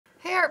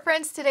art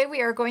friends, today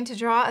we are going to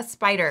draw a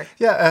spider.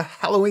 Yeah, a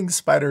Halloween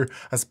spider,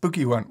 a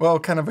spooky one. Well,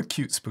 kind of a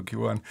cute spooky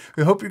one.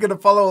 We hope you're going to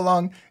follow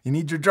along. You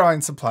need your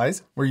drawing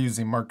supplies. We're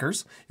using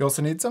markers. You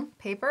also need some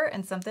Paper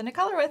and something to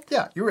color with.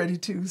 Yeah, you ready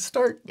to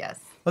start? Yes.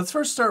 Let's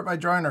first start by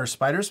drawing our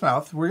spider's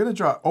mouth. We're going to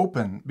draw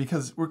open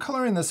because we're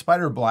coloring the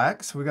spider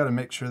black, so we got to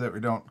make sure that we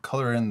don't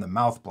color in the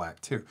mouth black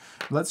too.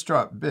 Let's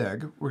draw it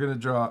big. We're going to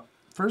draw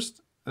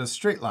first a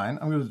straight line.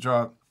 I'm going to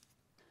draw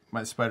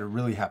my spider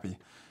really happy.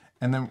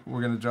 And then we're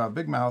going to draw a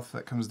big mouth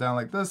that comes down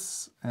like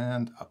this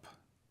and up.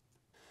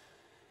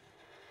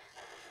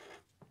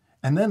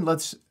 And then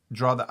let's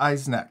draw the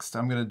eyes next.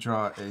 I'm going to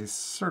draw a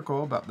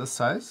circle about this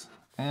size.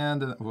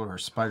 And well, our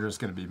spider is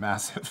going to be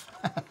massive.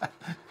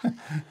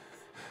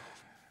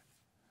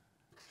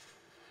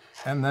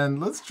 And then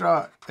let's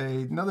draw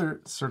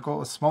another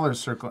circle, a smaller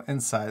circle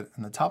inside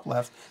in the top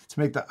left to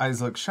make the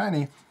eyes look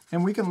shiny.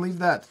 And we can leave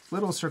that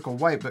little circle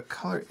white, but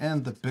color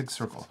in the big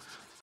circle.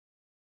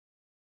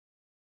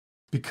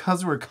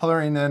 Because we're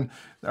coloring in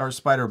our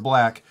spider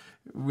black,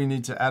 we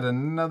need to add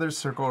another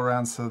circle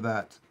around so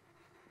that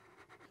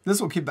this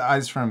will keep the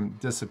eyes from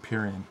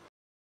disappearing.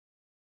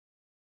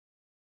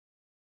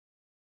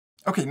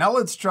 Okay, now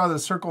let's draw the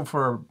circle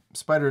for our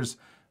spider's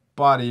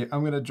body.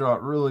 I'm going to draw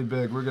it really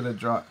big. We're going to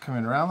draw it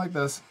coming around like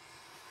this,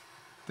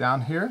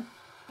 down here,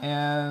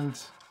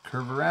 and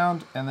curve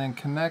around, and then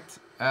connect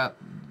at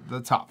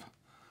the top.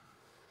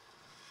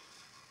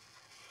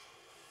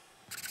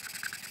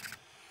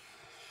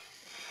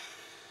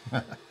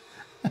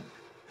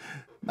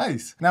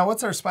 Nice. Now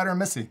what's our spider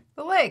missing?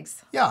 The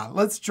legs. Yeah,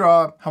 let's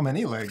draw how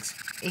many legs?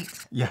 8.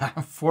 Yeah,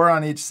 4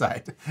 on each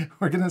side.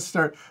 We're gonna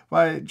start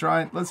by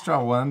drawing, let's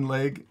draw one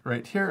leg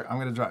right here. I'm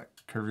gonna draw it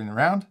curving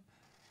around.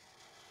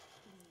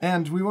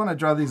 And we wanna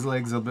draw these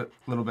legs a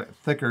little bit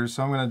thicker,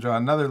 so I'm gonna draw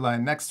another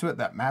line next to it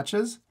that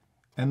matches.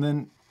 And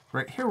then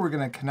right here, we're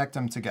gonna connect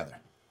them together.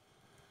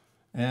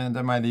 And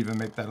I might even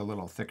make that a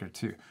little thicker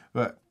too.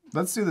 But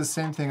let's do the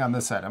same thing on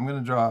this side. I'm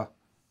gonna draw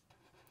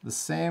the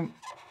same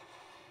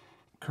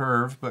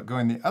curve, but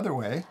going the other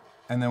way,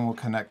 and then we'll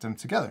connect them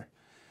together.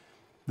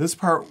 This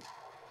part,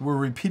 we're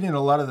repeating a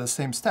lot of the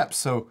same steps,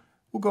 so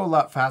we'll go a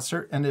lot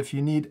faster. And if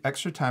you need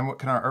extra time, what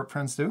can our art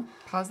friends do?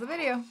 Pause the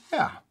video.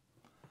 Yeah.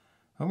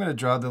 I'm gonna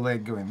draw the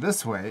leg going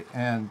this way,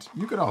 and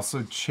you could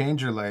also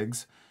change your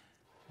legs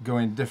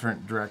going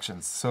different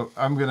directions. So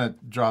I'm gonna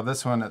draw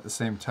this one at the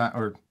same time,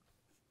 or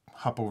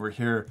hop over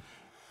here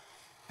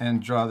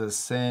and draw the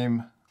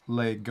same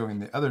leg going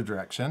the other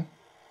direction.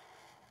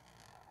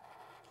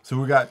 So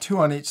we got 2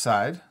 on each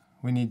side.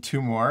 We need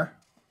 2 more.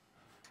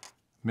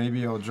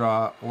 Maybe I'll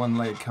draw one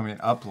leg coming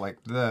up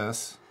like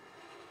this.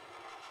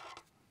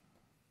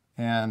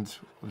 And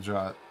we'll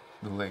draw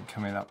the leg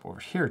coming up over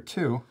here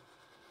too.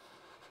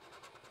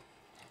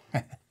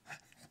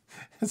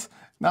 It's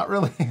not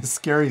really a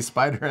scary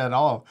spider at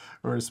all,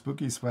 or a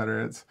spooky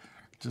spider. It's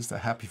just a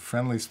happy,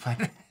 friendly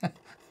spider.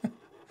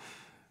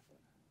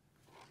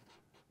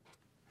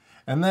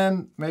 And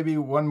then maybe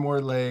one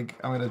more leg.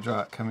 I'm going to draw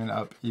it coming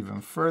up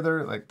even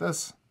further like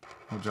this.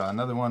 We'll draw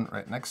another one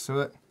right next to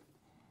it.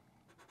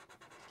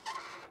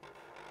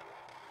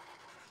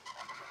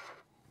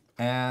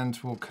 And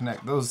we'll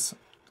connect those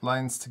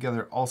lines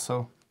together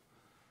also.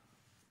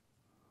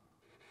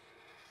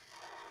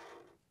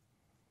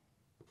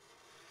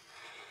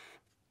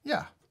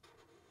 Yeah.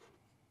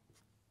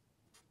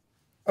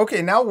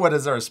 Okay, now what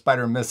is our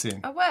spider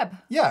missing? A web.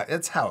 Yeah,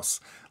 its house.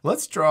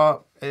 Let's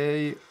draw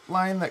a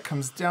line that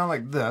comes down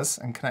like this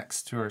and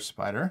connects to our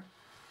spider.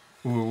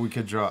 Ooh, we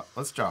could draw,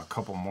 let's draw a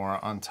couple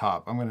more on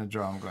top. I'm gonna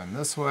draw them going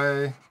this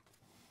way.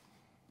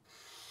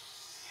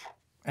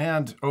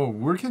 And, oh,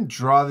 we can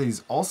draw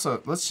these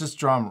also. Let's just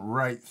draw them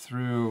right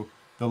through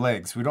the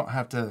legs. We don't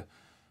have to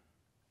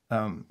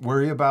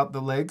worry about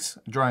the legs,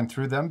 drawing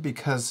through them,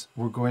 because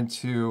we're going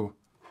to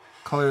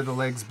color the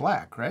legs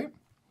black, right?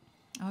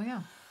 Oh,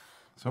 yeah.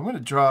 So I'm going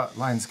to draw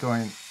lines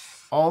going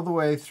all the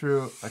way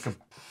through, like we'll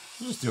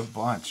just do a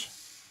bunch.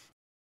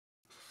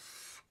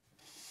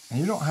 And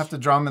you don't have to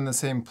draw them in the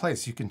same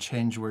place. You can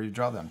change where you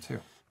draw them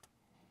too.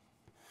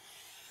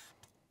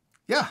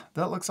 Yeah,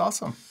 that looks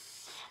awesome.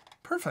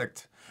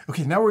 Perfect.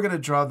 Okay, now we're going to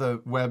draw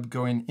the web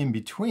going in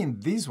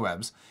between these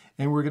webs,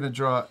 and we're going to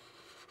draw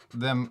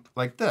them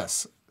like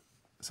this.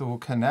 So we'll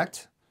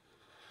connect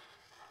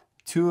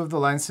 2 of the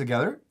lines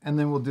together, and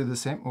then we'll do the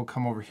same. We'll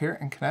come over here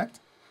and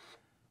connect.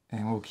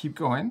 And we'll keep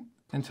going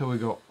until we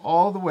go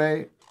all the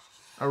way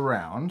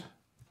around.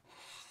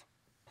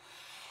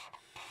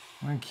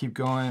 I'm going to keep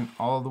going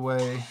all the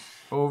way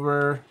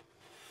over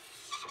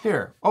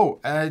here.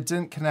 Oh, and I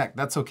didn't connect.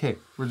 That's okay.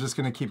 We're just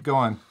going to keep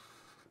going.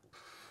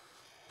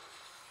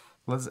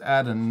 Let's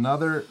add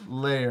another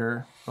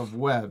layer of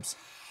webs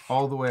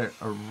all the way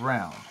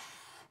around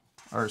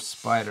our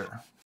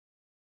spider.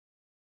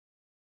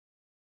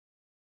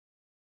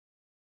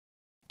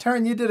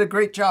 Teryn, you did a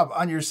great job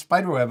on your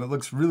spider web. It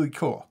looks really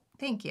cool.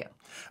 Thank you.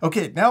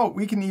 Okay, now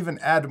we can even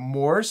add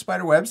more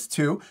spider webs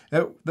too.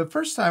 The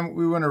first time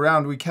we went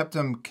around, we kept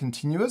them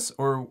continuous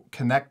or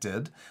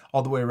connected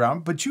all the way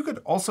around, but you could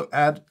also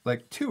add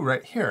like 2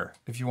 right here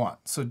if you want.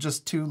 So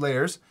just 2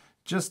 layers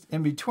just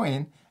in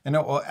between, and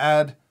it will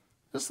add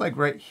just like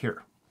right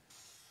here.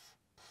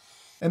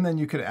 And then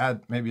you could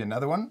add maybe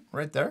another one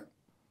right there.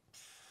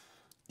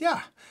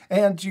 Yeah,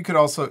 and you could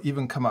also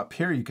even come up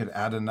here. You could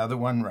add another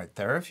one right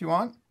there if you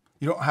want.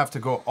 You don't have to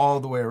go all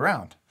the way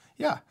around.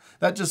 Yeah,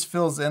 that just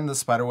fills in the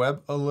spider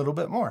web a little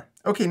bit more.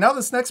 Okay, now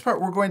this next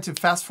part, we're going to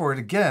fast forward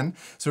again.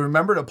 So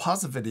remember to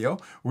pause the video.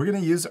 We're gonna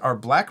use our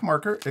black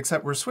marker,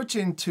 except we're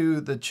switching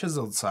to the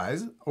chiseled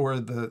size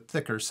or the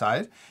thicker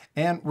side.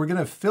 And we're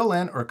gonna fill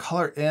in or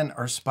color in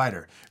our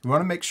spider. We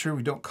wanna make sure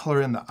we don't color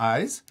in the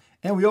eyes.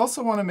 And we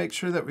also wanna make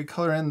sure that we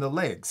color in the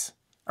legs.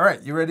 All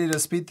right, you ready to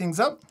speed things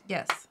up?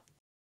 Yes.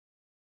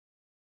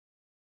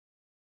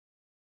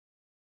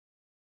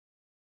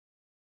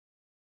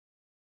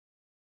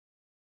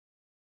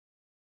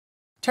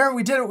 Teryn,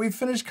 we did it. We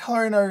finished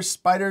coloring our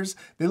spiders.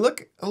 They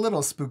look a little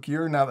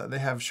spookier now that they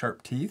have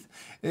sharp teeth,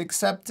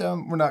 except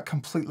we're not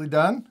completely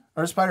done.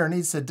 Our spider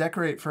needs to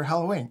decorate for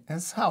Halloween in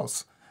his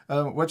house.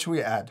 What should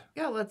we add?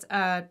 Yeah, let's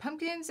add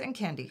pumpkins and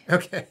candy.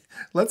 Okay,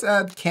 let's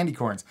add candy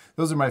corns.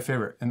 Those are my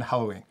favorite in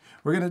Halloween.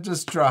 We're gonna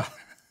just draw,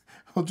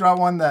 we'll draw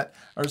one that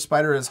our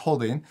spider is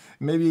holding.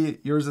 Maybe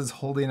yours is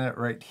holding it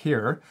right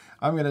here.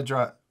 I'm gonna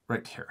draw it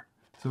right here.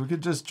 So we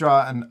could just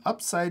draw an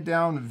upside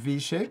down V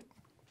shape.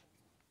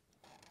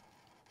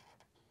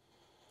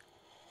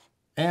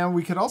 And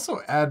we could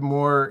also add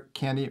more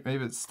candy.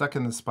 Maybe it's stuck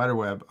in the spider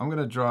web. I'm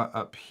gonna draw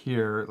up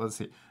here. Let's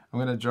see. I'm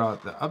gonna draw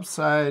the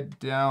upside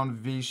down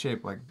V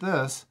shape like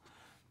this,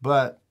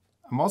 but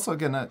I'm also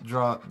gonna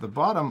draw the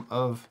bottom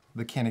of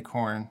the candy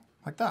corn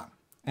like that.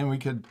 And we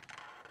could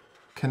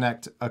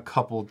connect a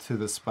couple to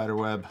the spider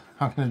web.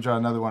 I'm gonna draw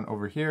another one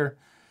over here.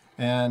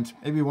 And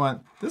maybe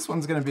this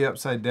one's gonna be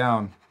upside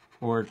down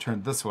or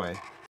turned this way.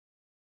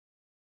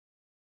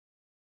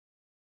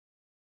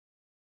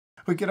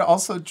 We could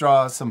also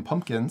draw some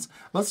pumpkins.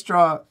 Let's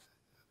draw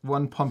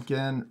one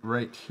pumpkin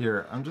right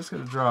here. I'm just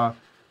gonna draw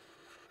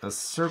a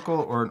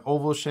circle or an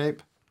oval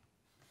shape.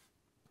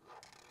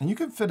 And you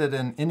can fit it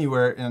in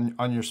anywhere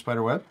on your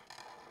spider web.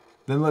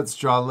 Then let's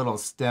draw a little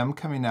stem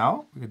coming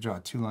out. We could draw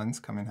 2 lines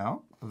coming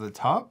out of the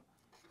top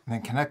and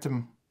then connect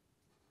them.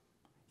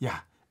 Yeah,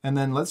 and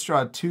then let's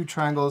draw 2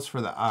 triangles for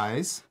the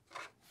eyes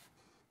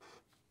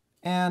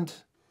and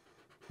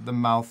the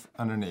mouth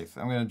underneath.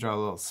 I'm gonna draw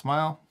a little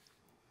smile.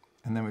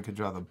 And then we could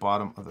draw the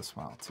bottom of the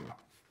smile too.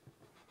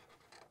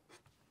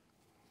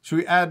 Should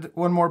we add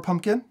one more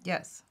pumpkin?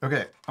 Yes.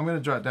 Okay, I'm gonna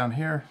draw it down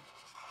here,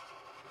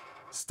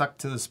 stuck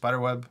to the spider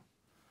web.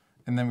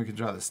 And then we could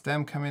draw the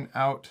stem coming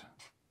out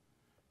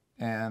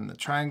and the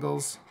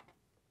triangles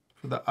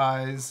for the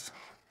eyes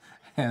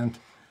and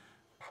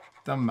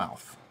the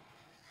mouth.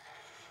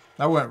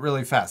 That went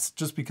really fast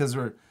just because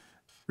we're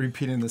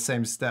repeating the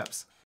same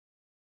steps.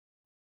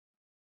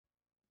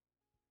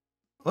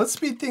 Let's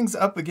speed things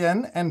up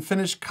again and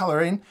finish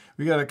coloring.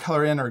 We gotta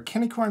color in our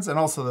candy corns and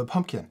also the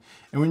pumpkin.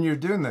 And when you're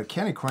doing the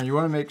candy corn, you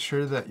wanna make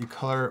sure that you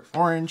color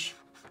orange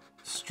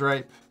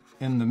stripe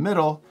in the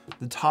middle.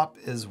 The top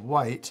is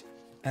white,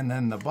 and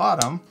then the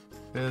bottom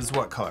is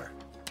what color?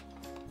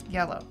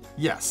 Yellow.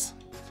 Yes,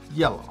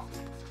 yellow.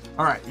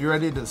 All right, you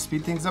ready to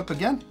speed things up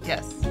again?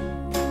 Yes.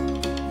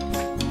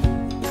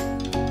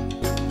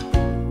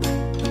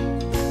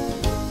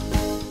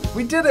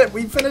 We did it!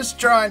 We finished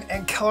drawing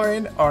and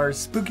coloring our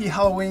spooky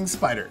Halloween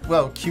spider.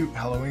 Well, cute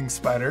Halloween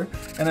spider.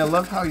 And I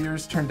love how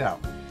yours turned out.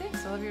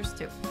 Thanks, I love yours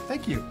too.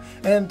 Thank you.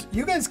 And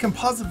you guys can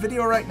pause the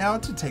video right now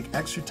to take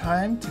extra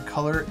time to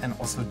color and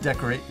also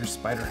decorate your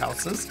spider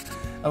houses.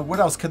 What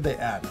else could they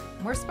add?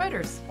 More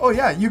spiders. Oh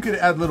yeah, you could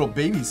add little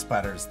baby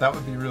spiders. That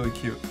would be really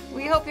cute.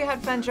 We hope you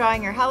had fun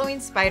drawing your Halloween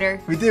spider.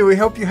 We do. We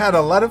hope you had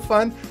a lot of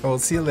fun. And we'll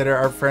see you later,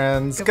 our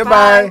friends.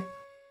 Goodbye. Goodbye.